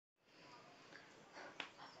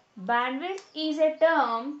Bandwidth is a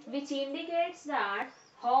term which indicates that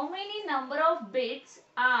how many number of bits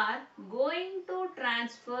are going to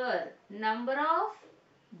transfer, number of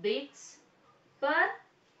bits per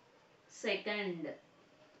second.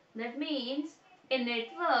 That means a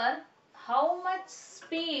network, how much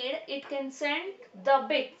speed it can send the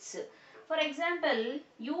bits. For example,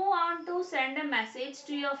 you want to send a message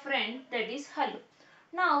to your friend, that is hello.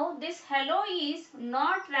 Now this hello is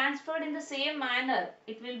not transferred in the same manner.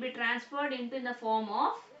 It will be transferred into the form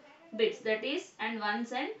of bits, that is and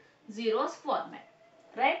ones and zeros format.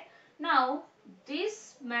 Right? Now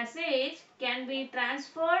this message can be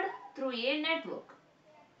transferred through a network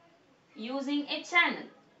using a channel.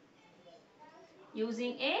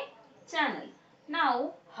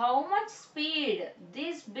 Now, how much speed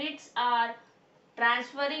these bits are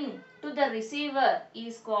transferring to the receiver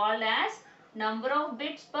is called as number of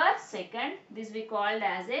bits per second. This we called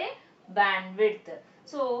as a bandwidth.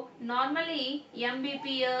 So, normally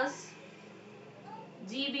Mbps,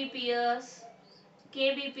 Gbps,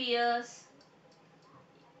 Kbps,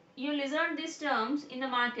 you listen these terms in the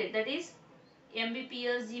market, that is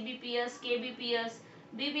Mbps, Gbps, Kbps.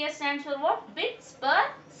 Bps stands for what? Bits per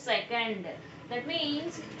second. That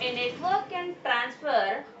means a network can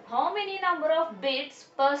transfer how many number of bits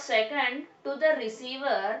per second to the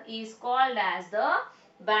receiver is called as the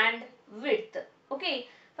bandwidth. Okay.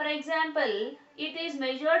 For example, it is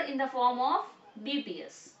measured in the form of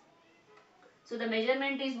Bps. So the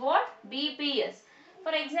measurement is what? Bps.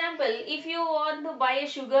 For example, if you want to buy a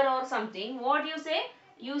sugar or something, what you say?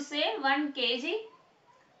 You say 1 kg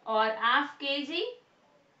or half kg,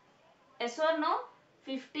 yes or no?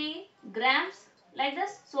 50 grams, like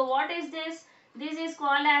this. So what is this? This is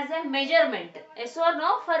called as a measurement, yes or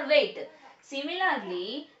no, for weight.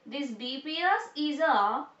 Similarly, this BPS is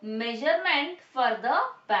a measurement for the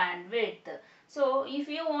bandwidth. So if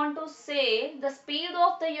you want to say the speed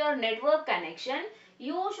of your network connection,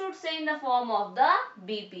 you should say in the form of the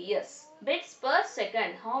BPS, bits per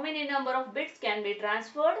second. How many number of bits can be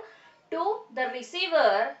transferred to the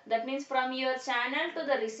receiver, that means from your channel to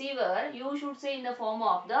the receiver, you should say in the form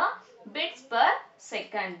of the bits per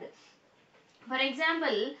second. For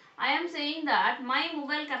example, I am saying that my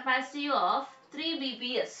mobile capacity of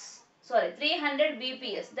 300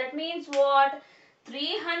 bps. That means what?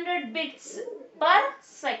 300 bits per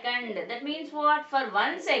second. That means what? For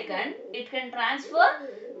 1 second, it can transfer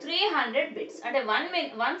 300 bits. At a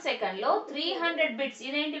 1 second lo 300 bits.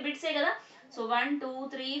 ఇదేంటి bits ఏ కదా. So 1, 2,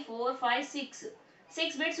 3, 4, 5, 6.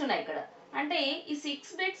 6 bits ఉన్నాయి ఇక్కడ. అంటే ఈ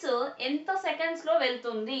 6 bits ఎంత seconds లో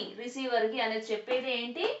వెళ్తుంది receiver కి అనేది చెప్పేది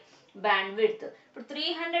ఏంటి? బ్యాండ్విడ్త్. ఇప్పుడు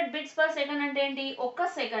 300 బిట్స్ పర్ సెకండ్ అంటే ఏంటి? ఒక్క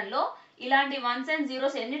సెకండ్ లో ఇలాంటి వన్స్ అండ్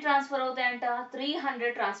జీరోస్ ఎన్ని ట్రాన్స్ఫర్ అవుతాయంట?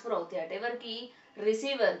 300 ట్రాన్స్ఫర్ అవుతాయట. ఎవరికి?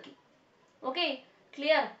 రిసీవర్ కి. Okay,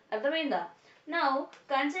 clear? అర్థమైందా? Now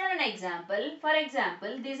consider an example. For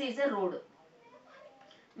example, this is a road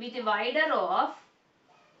with a wider of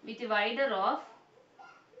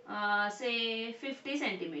say 50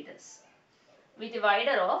 centimeters. With a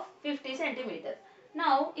wider of 50 centimeter.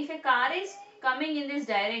 Now, if a car is coming in this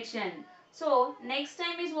direction, so next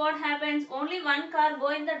time is what happens? Only one car go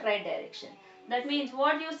in the right direction. That means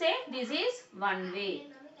what you say? This is one way.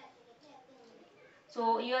 So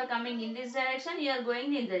you are coming in this direction, you are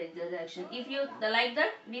going in the direction. If you like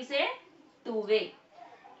that, we say two way.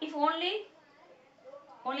 If only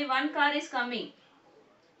one car is coming,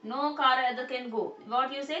 no car other can go, what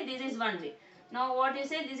you say? This is one way. Now what you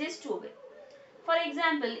say? This is two way. For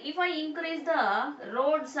example, if I increase the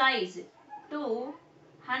road size to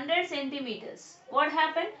 100 centimeters, what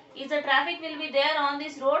happened? Is the traffic will be there on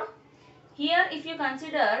this road? Here if you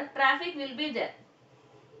consider, traffic will be there.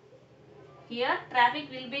 Here traffic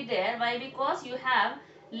will be there. Why? Because you have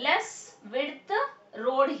less width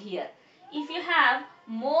road here. If you have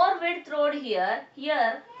more width road here,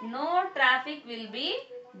 no traffic will be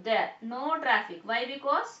there. No traffic. Why?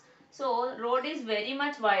 Because so road is very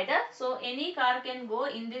much wider. So any car can go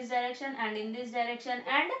in this direction and in this direction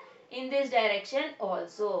and in this direction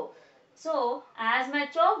also. So as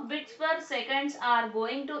much of bits per seconds are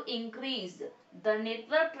going to increase, the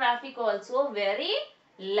network traffic also very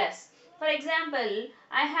less. For example,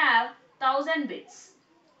 I have 1000 bits.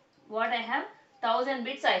 What I have? 1000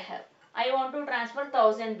 bits I have. I want to transfer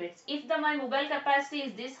 1000 bits. If my mobile capacity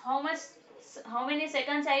is this, how many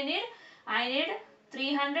seconds I need? I need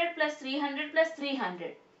 300 plus 300 plus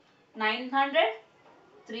 300. 900,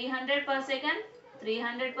 300 per second,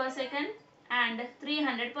 300 per second and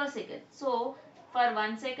 300 per second. So for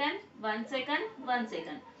 1 second, 1 second, 1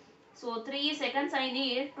 second. So 3 seconds I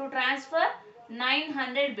need to transfer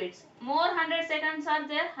 900 bits. More 100 seconds are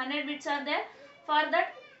there, 100 bits are there. For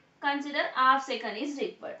that consider half second is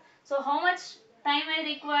required. So how much time I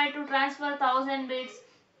require to transfer 1000 bits?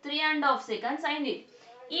 3.5 seconds I need.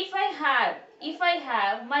 If I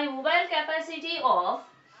have my mobile capacity of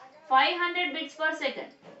 500 bits per second,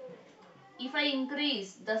 if I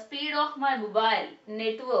increase the speed of my mobile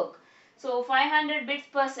network, so 500 bits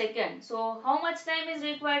per second, so how much time is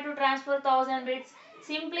required to transfer 1000 bits?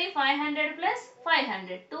 Simply 500 plus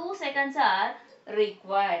 500, 2 seconds are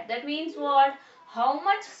required. That means what? How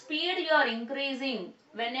much speed you are increasing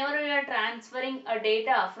whenever you are transferring a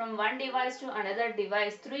data from one device to another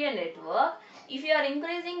device through a network. If you are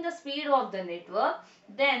increasing the speed of the network,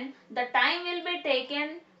 then the time will be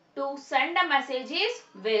taken to send a message is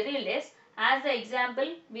very less. As the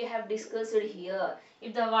example we have discussed here,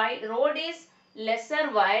 if the road is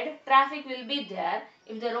lesser wide, traffic will be there.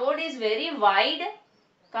 If the road is very wide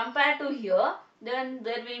compared to here, then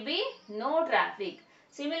there will be no traffic.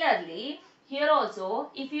 Similarly, here also,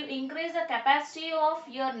 if you increase the capacity of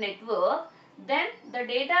your network, then the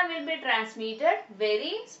data will be transmitted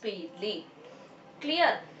very speedily.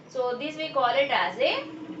 Clear? So this we call it as a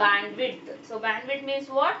bandwidth. So bandwidth means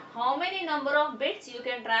what? How many number of bits you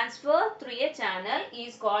can transfer through a channel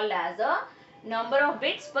is called as a number of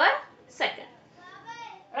bits per second.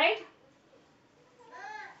 Right?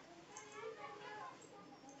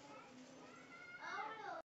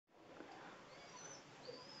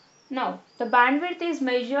 Now the bandwidth is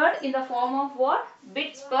measured in the form of what?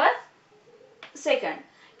 Bits per second.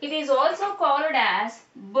 It is also called as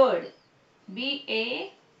BAUD.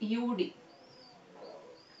 B-A-U-D.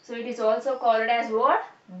 So it is also called as what?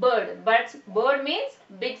 BAUD. But BAUD means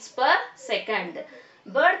bits per second.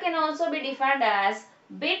 BAUD can also be defined as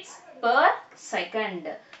bits per second.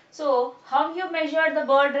 So how you measure the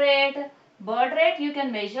baud rate? Baud rate you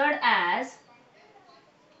can measure as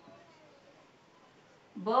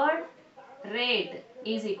baud rate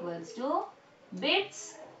is equals to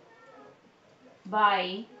bits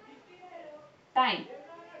by time.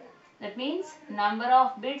 That means number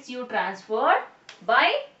of bits you transferred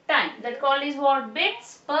by time. That called is what?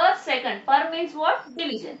 Bits per second. Per means what?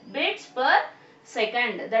 Division. Bits per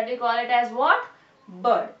second. That we call it as what?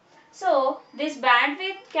 BAUD. So this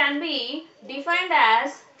bandwidth can be defined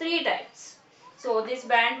as three types. So this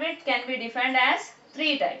bandwidth can be defined as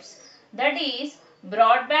three types. That is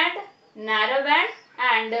broadband, narrowband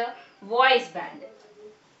and voice band.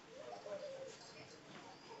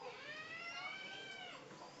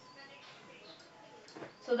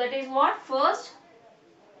 So that is what? First,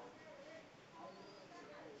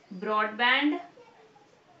 broadband,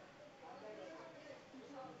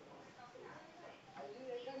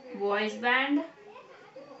 voice band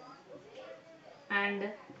and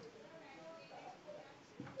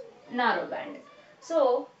narrow band.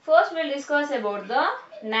 So first we'll discuss about the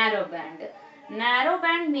narrow band. Narrow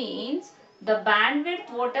band means the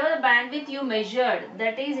bandwidth, whatever the bandwidth you measured,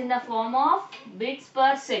 that is in the form of bits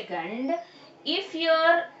per second. If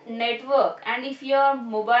your network and if your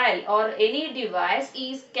mobile or any device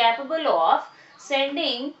is capable of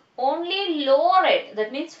sending only low rate,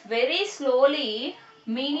 that means very slowly,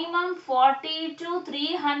 minimum 40 to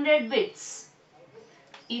 300 bits.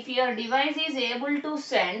 If your device is able to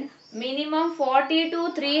send minimum 40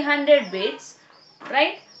 to 300 bits,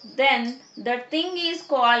 right, then the thing is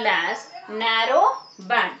called as narrow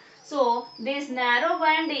band. So this narrow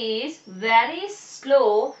band is very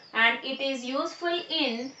slow and it is useful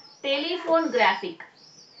in telephone graphic.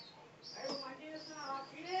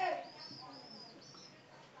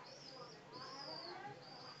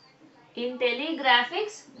 In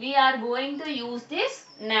telegraphics, we are going to use this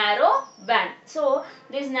narrow band. So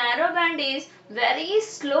this narrow band is very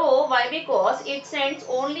slow. Why? Because it sends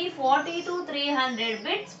only 40 to 300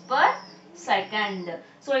 bits per second.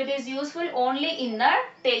 So it is useful only in the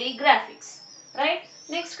telegraphics. Right?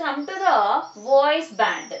 Next come to the voice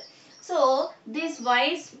band. So this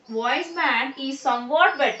voice band is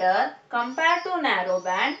somewhat better compared to narrow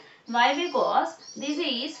band. Why? Because this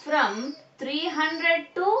is from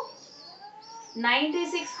 300 to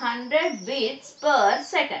 9600 bits per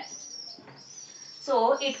second.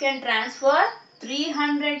 So it can transfer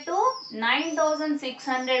 300 to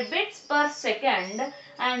 9600 bits per second,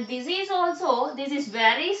 and this is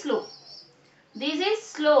very slow. This is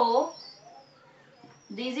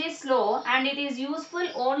slow and it is useful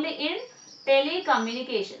only in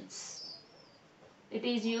telecommunications. It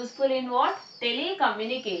is useful in what?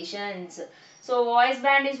 Telecommunications. So voice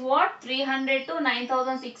band is what? 300 to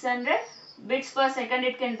 9600 bits per second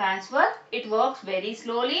it can transfer. It works very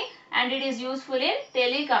slowly and it is useful in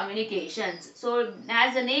telecommunications. So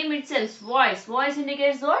as the name itself, voice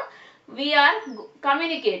indicates what? We are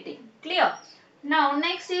communicating. Clear? Now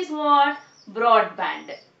next is what?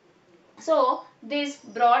 Broadband. So this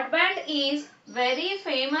broadband is very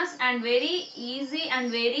famous and very easy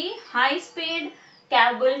and very high speed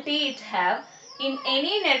capability it have in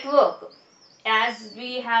any network, as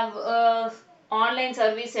we have online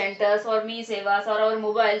service centers or me sevas or our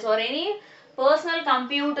mobiles or any personal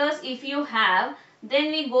computers. If you have,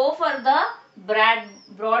 then we go for the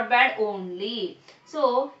broadband only.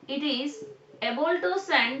 So it is able to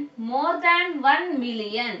send more than 1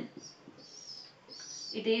 million.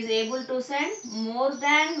 It is able to send more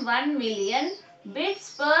than 1 million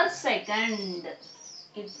bits per second.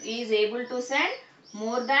 It is able to send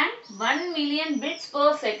more than 1 million bits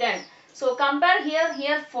per second. So compare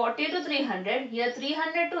here 40 to 300, here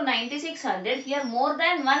 300 to 9600, here more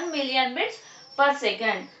than 1 million bits per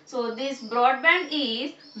second. So this broadband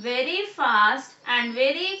is very fast and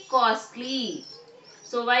very costly.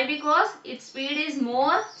 So why? Because its speed is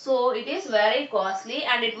more, so it is very costly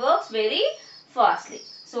and it works very fastly.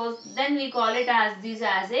 So then we call it as this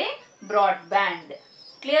as a broadband.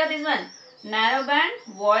 Clear this one? Narrow band,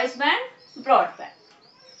 voice band, broadband.